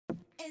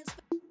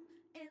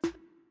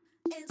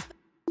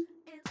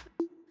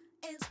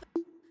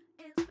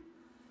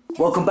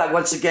Welcome back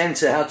once again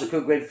to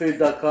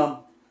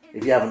howtocookgreatfood.com.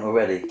 If you haven't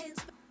already,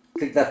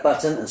 click that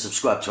button and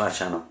subscribe to our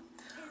channel.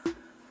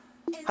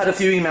 Had a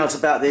few emails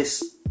about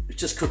this. It's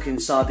just cooking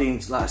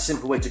sardines, like a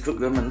simple way to cook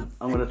them, and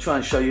I'm going to try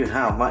and show you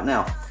how right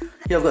now.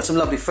 Here I've got some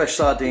lovely fresh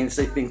sardines.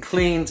 They've been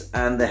cleaned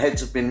and the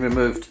heads have been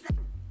removed.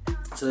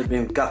 So they've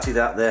been gutted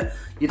out there.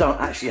 You don't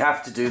actually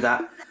have to do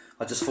that.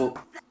 I just thought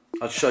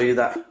I'd show you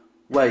that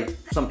way.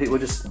 Some people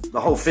just,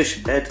 the whole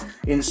fish head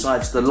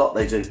inside's the lot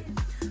they do.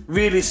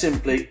 Really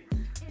simply,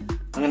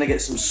 I'm going to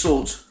get some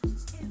salt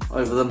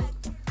over them.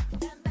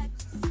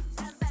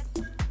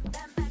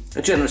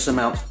 A generous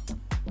amount.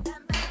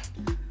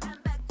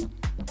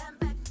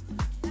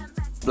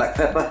 Black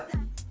pepper,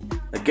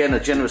 again a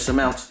generous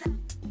amount.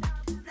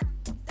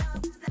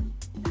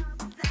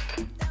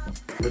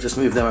 We'll just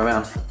move them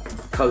around,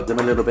 coat them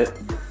a little bit.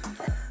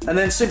 And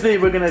then simply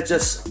we're going to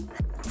just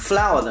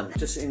flour them,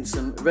 just in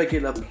some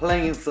regular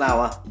plain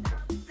flour,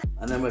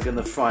 and then we're going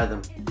to fry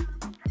them.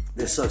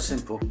 They're so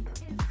simple.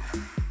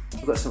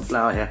 I've got some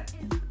flour here,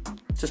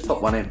 just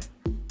pop one in.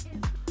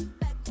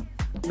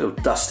 A little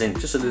dust in,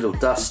 just a little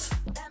dust.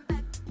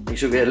 Make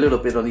sure we get a little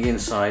bit on the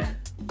inside.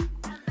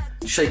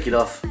 Shake it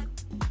off,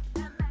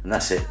 and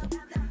that's it.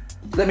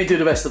 Let me do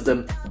the rest of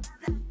them,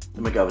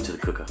 then we go over to the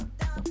cooker.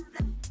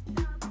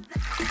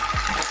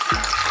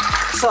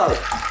 So,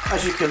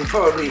 as you can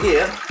probably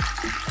hear,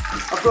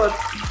 I've got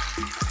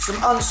some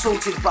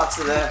unsalted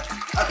butter there,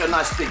 like a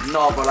nice big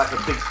knob or like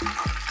a big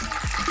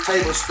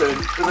tablespoon,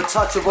 with a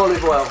touch of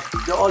olive oil.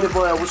 The olive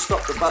oil will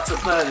stop the butter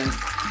burning.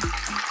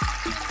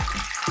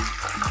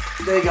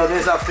 There you go,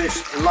 there's our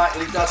fish,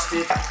 lightly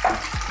dusted,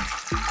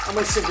 and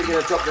we're simply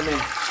going to drop them in.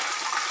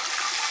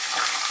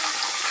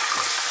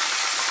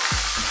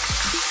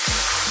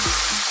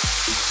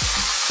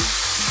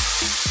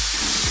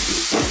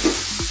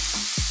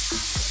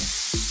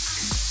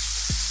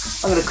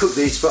 I'm going to cook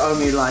these for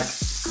only like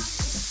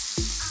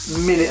a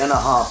minute and a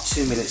half,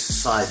 2 minutes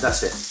aside,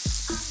 that's it.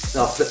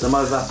 Then I'll flip them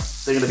over,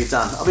 they're going to be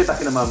done. I'll be back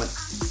in a moment.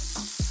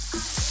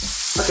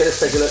 Okay,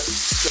 let's take a look.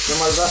 Flip them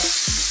over.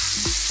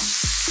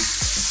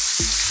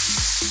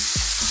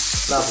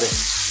 Lovely.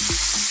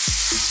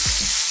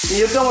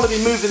 You don't want to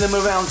be moving them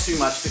around too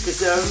much because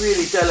they're a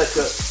really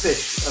delicate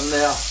fish and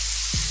they are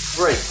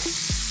free.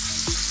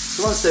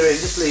 So once they're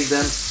in, just leave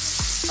them,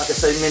 like I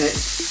say, minute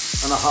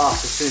and a half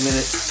to 2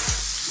 minutes.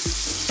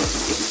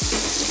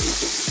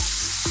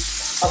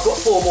 I've got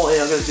 4 more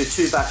here. I'm going to do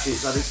 2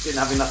 batches. I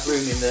didn't have enough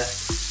room in there.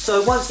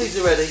 So once these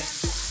are ready,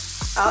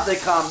 out they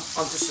come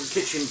onto some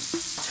kitchen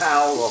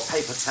towel or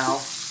paper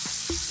towel,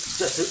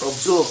 just to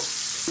absorb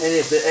any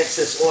of the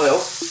excess oil.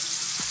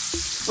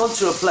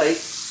 Onto a plate,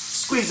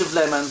 squeeze of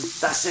lemon,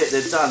 that's it,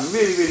 they're done.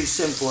 Really, really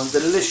simple and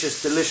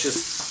delicious,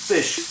 delicious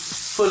fish,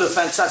 full of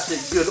fantastic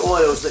good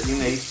oils that you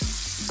need.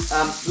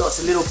 Lots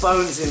of little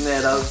bones in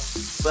there though,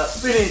 but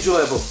really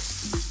enjoyable.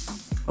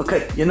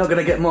 Okay, you're not going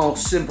to get more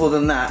simple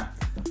than that.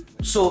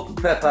 Salt,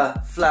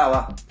 pepper,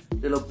 flour, a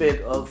little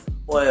bit of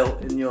oil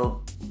in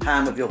your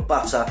pan with your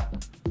butter.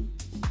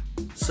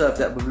 Serve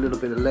that with a little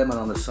bit of lemon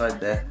on the side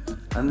there.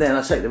 And then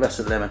I take the rest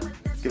of the lemon,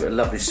 give it a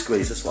lovely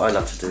squeeze. That's what I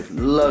love to do.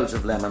 Loads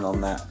of lemon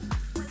on that.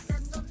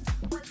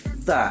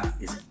 That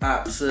is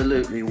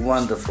absolutely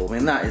wonderful. I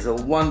mean, that is a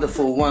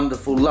wonderful,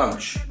 wonderful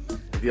lunch,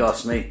 if you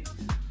ask me.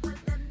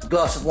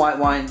 Glass of white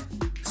wine,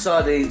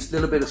 sardines, a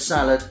little bit of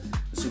salad,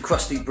 and some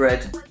crusty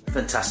bread.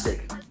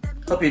 Fantastic.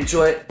 Hope you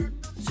enjoy it.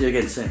 See you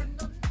again soon.